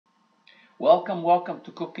Welcome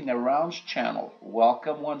to CookingaRound's channel.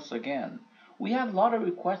 Welcome once again. We have a lot of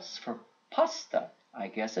requests for pasta. I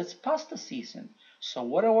guess it's pasta season. So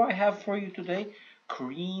what do I have for you today?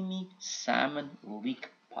 Creamy salmon leek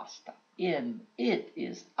pasta. And it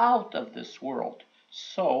is out of this world.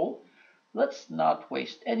 So let's not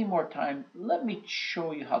waste any more time. Let me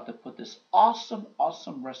show you how to put this awesome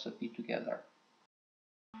recipe together.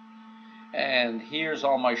 And here's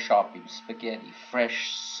all my shopping: spaghetti,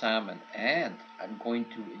 fresh salmon, and I'm going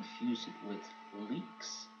to infuse it with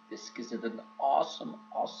leeks. This gives it an awesome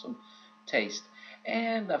taste.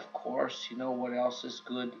 And of course, you know what else is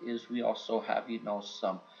good is we also have,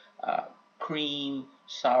 some uh, cream,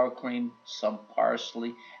 sour cream, some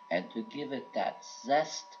parsley, and to give it that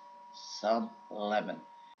zest, some lemon.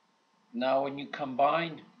 Now, when you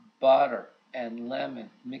combine butter and lemon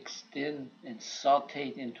mixed in and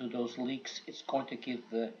sauteed into those leeks, it's going to give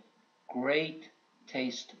the great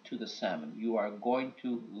taste to the salmon. You are going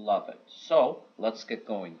to love it. So let's get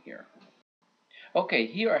going here. Okay,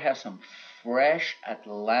 here I have some fresh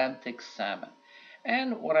Atlantic salmon.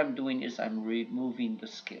 And what I'm doing is I'm removing the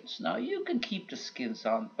skins. Now you can keep the skins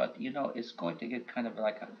on, but it's going to get kind of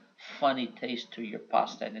like a funny taste to your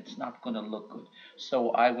pasta and it's not going to look good.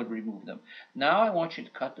 So I would remove them. Now I want you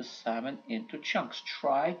to cut the salmon into chunks.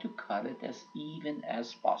 Try to cut it as even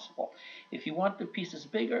as possible. If you want the pieces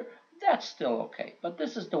bigger, that's still okay. But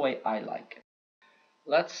this is the way I like it.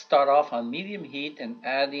 Let's start off on medium heat and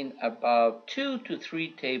adding about 2 to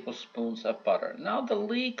 3 tablespoons of butter. Now the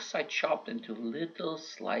leeks I chopped into little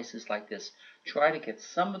slices like this. Try to get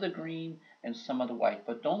some of the green and some of the white,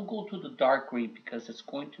 but don't go to the dark green because it's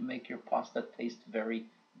going to make your pasta taste very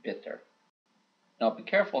bitter. Now be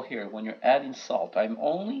careful here when you're adding salt. I'm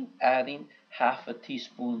only adding half a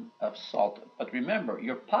teaspoon of salt, but remember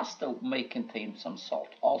your pasta may contain some salt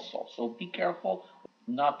also, so be careful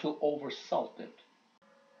not to over salt it.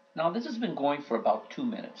 Now this has been going for about 2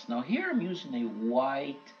 minutes. Now here I'm using a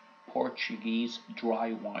white Portuguese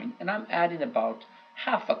dry wine and I'm adding about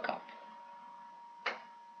half a cup.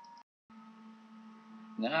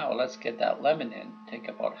 Now let's get that lemon in. Take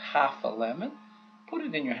about half a lemon, put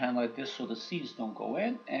it in your hand like this so the seeds don't go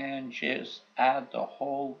in, and just add the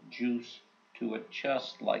whole juice to it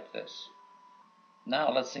just like this.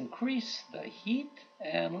 Now let's increase the heat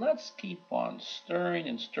and let's keep on stirring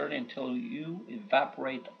and stirring until you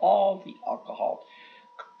evaporate all the alcohol.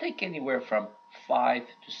 Take anywhere from 5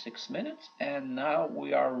 to 6 minutes, and now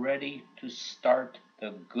we are ready to start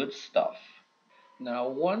the good stuff. Now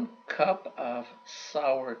 1 cup of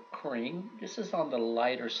sour cream. This is on the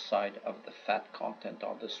lighter side of the fat content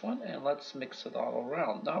on this one, and let's mix it all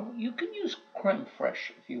around. Now you can use creme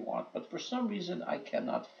fraiche if you want, but for some reason I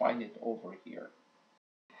cannot find it over here.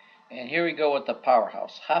 And here we go with the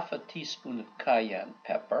powerhouse. Half a teaspoon of cayenne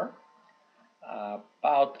pepper,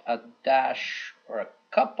 about a dash or a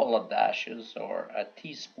couple of dashes or a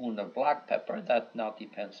teaspoon of black pepper, that now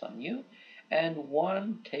depends on you, and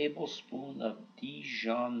 1 tablespoon of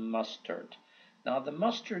Dijon mustard. Now the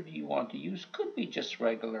mustard you want to use could be just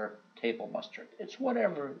regular table mustard. It's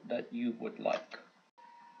whatever that you would like.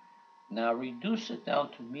 Now reduce it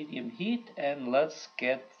down to medium heat and let's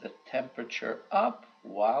get the temperature up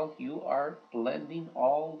while you are blending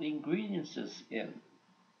all the ingredients in.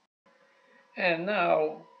 And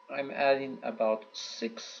now I'm adding about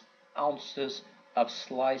 6 ounces of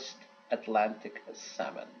sliced Atlantic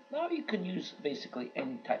salmon. Now you can use basically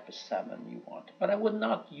any type of salmon you want, but I would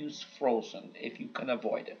not use frozen if you can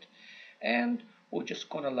avoid it. And we're just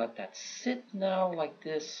going to let that sit now like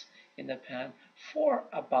this in the pan for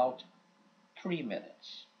about 3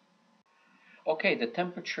 minutes. Okay, the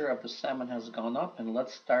temperature of the salmon has gone up, and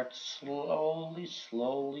let's start slowly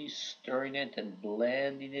stirring it and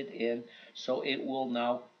blending it in so it will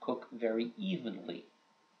now cook very evenly.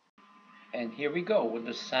 And here we go. When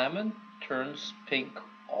the salmon turns pink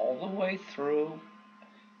all the way through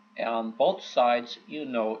on both sides, you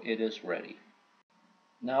know it is ready.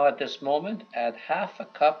 Now at this moment, add half a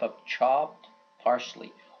cup of chopped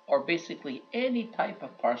parsley, or basically any type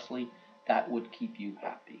of parsley that would keep you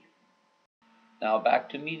happy. Now back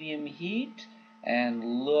to medium heat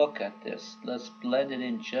and look at this. Let's blend it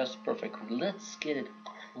in just perfectly. Let's get it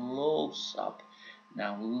close up.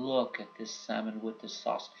 Now look at this salmon with this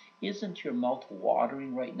sauce. Isn't your mouth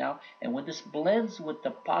watering right now? And when this blends with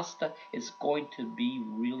the pasta, it's going to be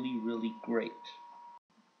really great.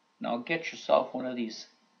 Now get yourself one of these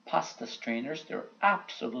pasta strainers. They're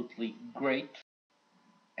absolutely great.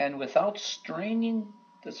 And without straining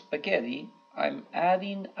the spaghetti, I'm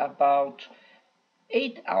adding about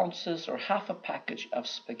 8 ounces or half a package of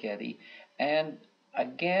spaghetti and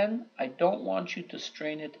Again, I don't want you to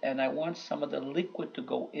strain it, and I want some of the liquid to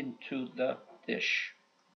go into the dish.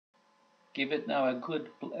 Give it now a good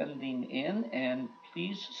blending in, and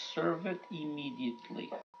please serve it immediately.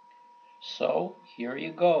 So here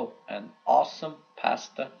you go, an awesome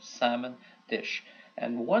pasta salmon dish.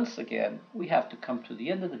 And once again, we have to come to the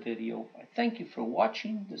end of the video. I thank you for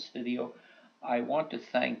watching this video. I want to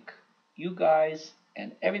thank you guys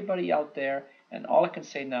and everybody out there. And all I can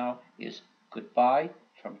say now is goodbye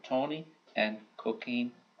from Tony and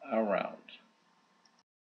Cooking Around.